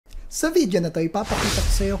Sa video na to, ipapakita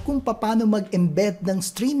ko sa iyo kung paano mag-embed ng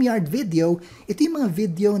StreamYard video. Ito yung mga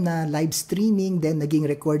video na live streaming, then naging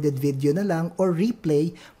recorded video na lang or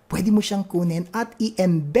replay. Pwede mo siyang kunin at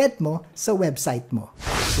i-embed mo sa website mo.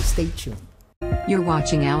 So stay tuned. You're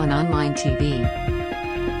watching AllenOnlineTV.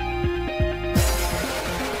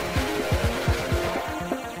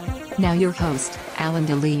 Now your host, Allen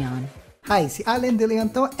De Leon. Hi, si Allen De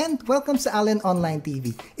Leon to and welcome sa Allen Online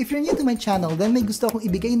TV. If you're new to my channel, then may gusto akong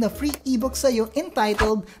ibigay na free ebook sa iyo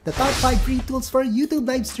entitled The Top 5 Free Tools for YouTube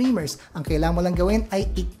Live Streamers. Ang kailangan mo lang gawin ay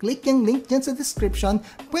i-click yung link dyan sa description.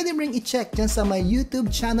 Pwede mo ring i-check dyan sa my YouTube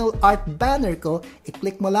channel art banner ko.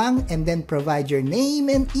 I-click mo lang and then provide your name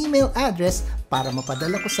and email address para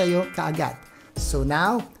mapadala ko sa iyo kaagad. So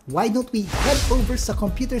now, why don't we head over sa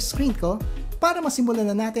computer screen ko para masimulan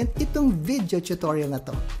na natin itong video tutorial na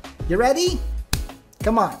to. You ready?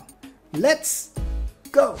 Come on, let's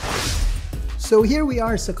go! So here we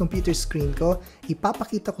are sa computer screen ko.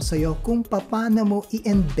 Ipapakita ko sa iyo kung paano mo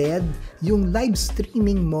i-embed yung live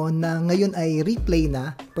streaming mo na ngayon ay replay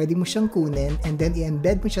na. Pwede mo siyang kunin and then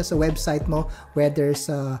i-embed mo siya sa website mo, whether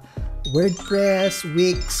sa WordPress,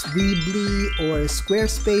 Wix, Weebly, or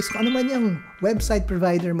Squarespace. Kung ano man yung website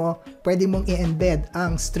provider mo, pwede mong i-embed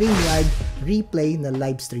ang StreamYard replay na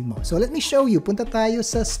live stream mo. So let me show you. Punta tayo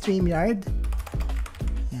sa StreamYard.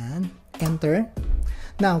 Yan. Enter.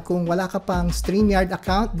 Now, kung wala ka pang StreamYard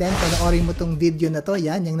account, then panoorin mo tong video na to.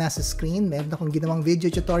 Yan, yung nasa screen. Meron akong ginawang video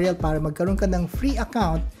tutorial para magkaroon ka ng free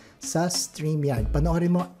account sa StreamYard. Panoorin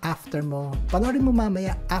mo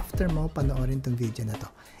mamaya after mo panoorin tong video na to.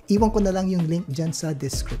 Iwan ko na lang yung link dyan sa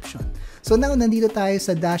description. So now, nandito tayo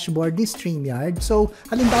sa dashboard ni StreamYard. So,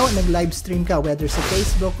 halimbawa, nag-live stream ka, whether sa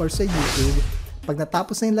Facebook or sa YouTube. Pag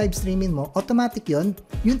natapos na yung live streaming mo, automatic yun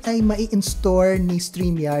ay mai-install ni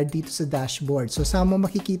StreamYard dito sa dashboard. So, saan mo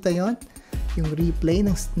makikita yon? Yung replay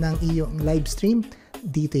ng iyong live stream,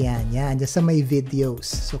 dito yan. Yan, dyan sa may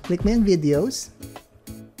videos. So, click mo yung videos.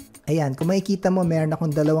 Ayan, kung makikita mo, meron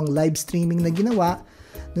akong dalawang live streaming na ginawa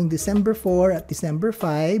noong December 4 at December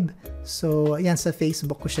 5. So, ayan, sa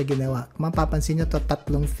Facebook ko siya ginawa. Kung mapapansin nyo to,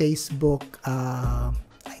 tatlong Facebook,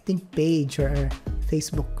 I think page or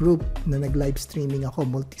Facebook group na nag-live streaming ako,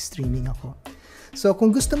 multi-streaming ako. So,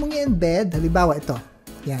 kung gusto mong i-embed, halimbawa ito,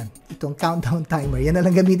 yan, itong countdown timer, yan na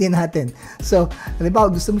lang gamitin natin. So, halimbawa,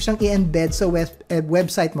 gusto mo siyang i-embed sa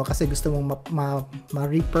website mo kasi gusto mong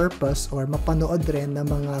ma-repurpose or mapanood rin ng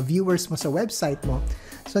mga viewers mo sa website mo.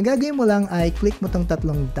 So, ang gagawin mo lang ay click mo tong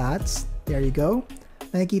tatlong dots. There you go.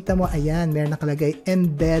 Nakikita mo, ayan, meron nakalagay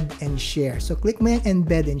embed and share. So, click mo yung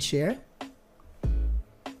embed and share.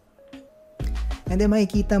 And then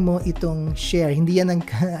makikita mo itong share. Hindi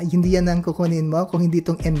yan ang kukunin mo kung hindi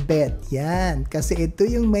itong embed. Yan. Kasi ito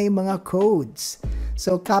yung may mga codes.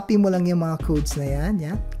 So, copy mo lang yung mga codes na yan.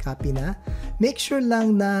 Yan. Copy na. Make sure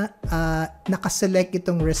lang na nakaselect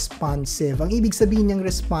itong responsive. Ang ibig sabihin niyang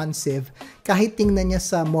responsive, kahit tingnan niya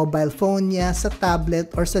sa mobile phone niya, sa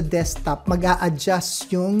tablet, or sa desktop,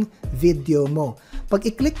 mag-a-adjust yung video mo. Pag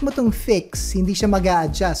i-click mo itong fix, hindi siya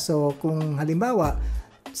mag-a-adjust. So, kung halimbawa,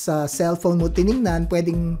 sa cellphone mo tiningnan,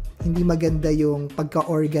 pwedeng hindi maganda yung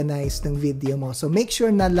pagka-organize ng video mo. So, make sure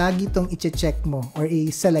na lagi itong i-check mo or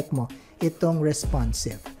i-select mo itong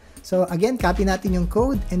responsive. So, again, copy natin yung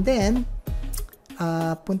code and then,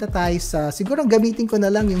 punta tayo sa, siguro gamitin ko na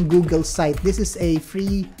lang yung Google site. This is a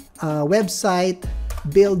free website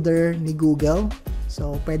builder ni Google.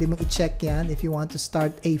 So, pwede mong i-check yan if you want to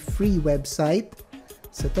start a free website.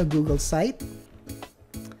 So, ito, Google site.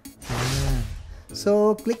 Ayan.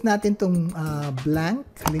 So, click natin tong blank,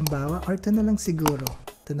 halimbawa, or ito na lang siguro.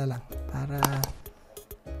 Ito na lang, para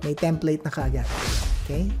may template na kaagad.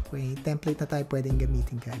 Okay? May template na tayo pwedeng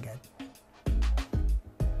gamitin kaagad.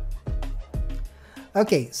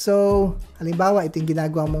 Okay, so, halimbawa, ito yung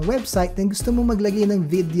ginagawa mong website, then gusto mo maglagay ng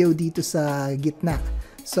video dito sa gitna.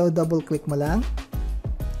 So, double-click mo lang.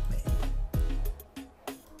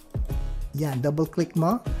 Yan, double-click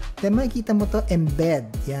mo. Then makikita mo to embed.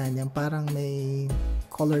 Yan, yung parang may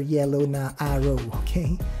color yellow na arrow.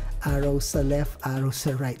 Okay? Arrow sa left, arrow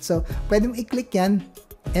sa right. So, pwede mo i-click yan,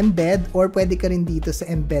 embed, or pwede ka rin dito sa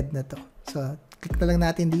embed na to. So, click na lang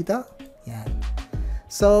natin dito. Yan.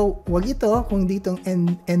 So, wag ito kung ditong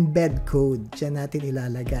embed code. Diyan natin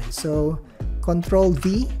ilalagay. So, Control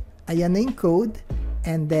V. Ayan na yung code.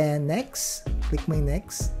 And then, next. Click mo yung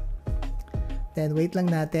next. Then, wait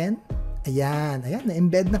lang natin. Ayan,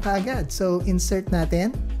 na-embed na kaagad. So, insert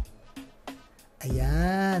natin.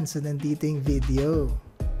 Ayan, so nandito yung video.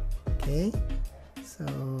 Okay? So,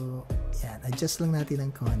 ayan, adjust lang natin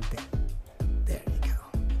ng konti. There you go.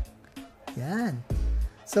 Ayan.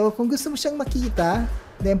 So, kung gusto mo siyang makita,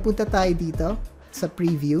 Then, punta tayo dito sa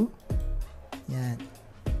preview. Yan.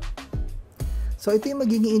 So, ito yung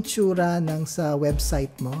magiging itsura ng sa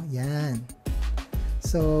website mo. Yan.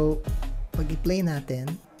 So, pag i-play natin,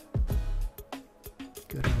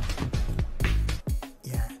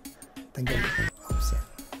 yan. Tanggalin. Oops, yan.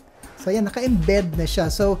 So, yan. Naka-embed na siya.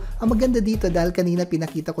 So, ang maganda dito, dahil kanina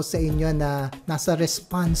pinakita ko sa inyo na nasa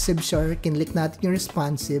responsive siya, or kinlik natin yung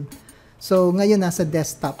responsive. So, ngayon nasa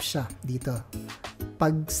desktop siya dito.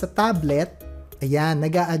 Pag sa tablet, ayan,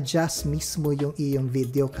 nag-a-adjust mismo yung iyong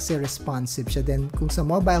video kasi responsive siya. Then, kung sa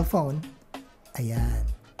mobile phone, ayan.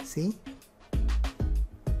 See?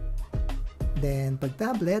 Then, pag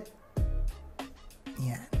tablet,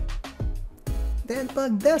 ayan. Then,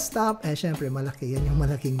 pag desktop, syempre, malaki. Yan yung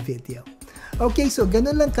malaking video. Okay, so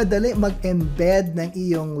ganun lang kadali mag-embed ng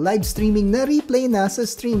iyong live streaming na replay na sa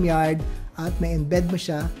StreamYard at ma-embed mo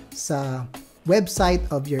siya sa website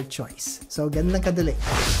of your choice. So, ganun lang kadali.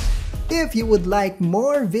 If you would like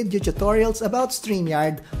more video tutorials about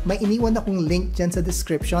StreamYard, may iniwan akong link dyan sa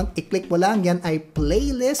description. I-click mo lang, yan ay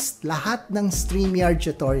playlist lahat ng StreamYard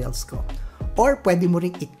tutorials ko. Or pwede mo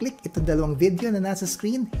ring i-click itong dalawang video na nasa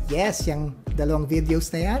screen. Yes, yung dalawang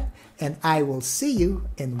videos na yan. And I will see you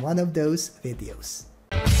in one of those videos.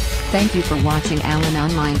 Thank you for watching Allen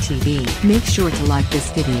Online TV. Make sure to like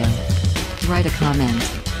this video, write a comment,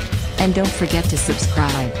 and don't forget to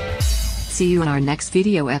subscribe. See you in our next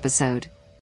video episode.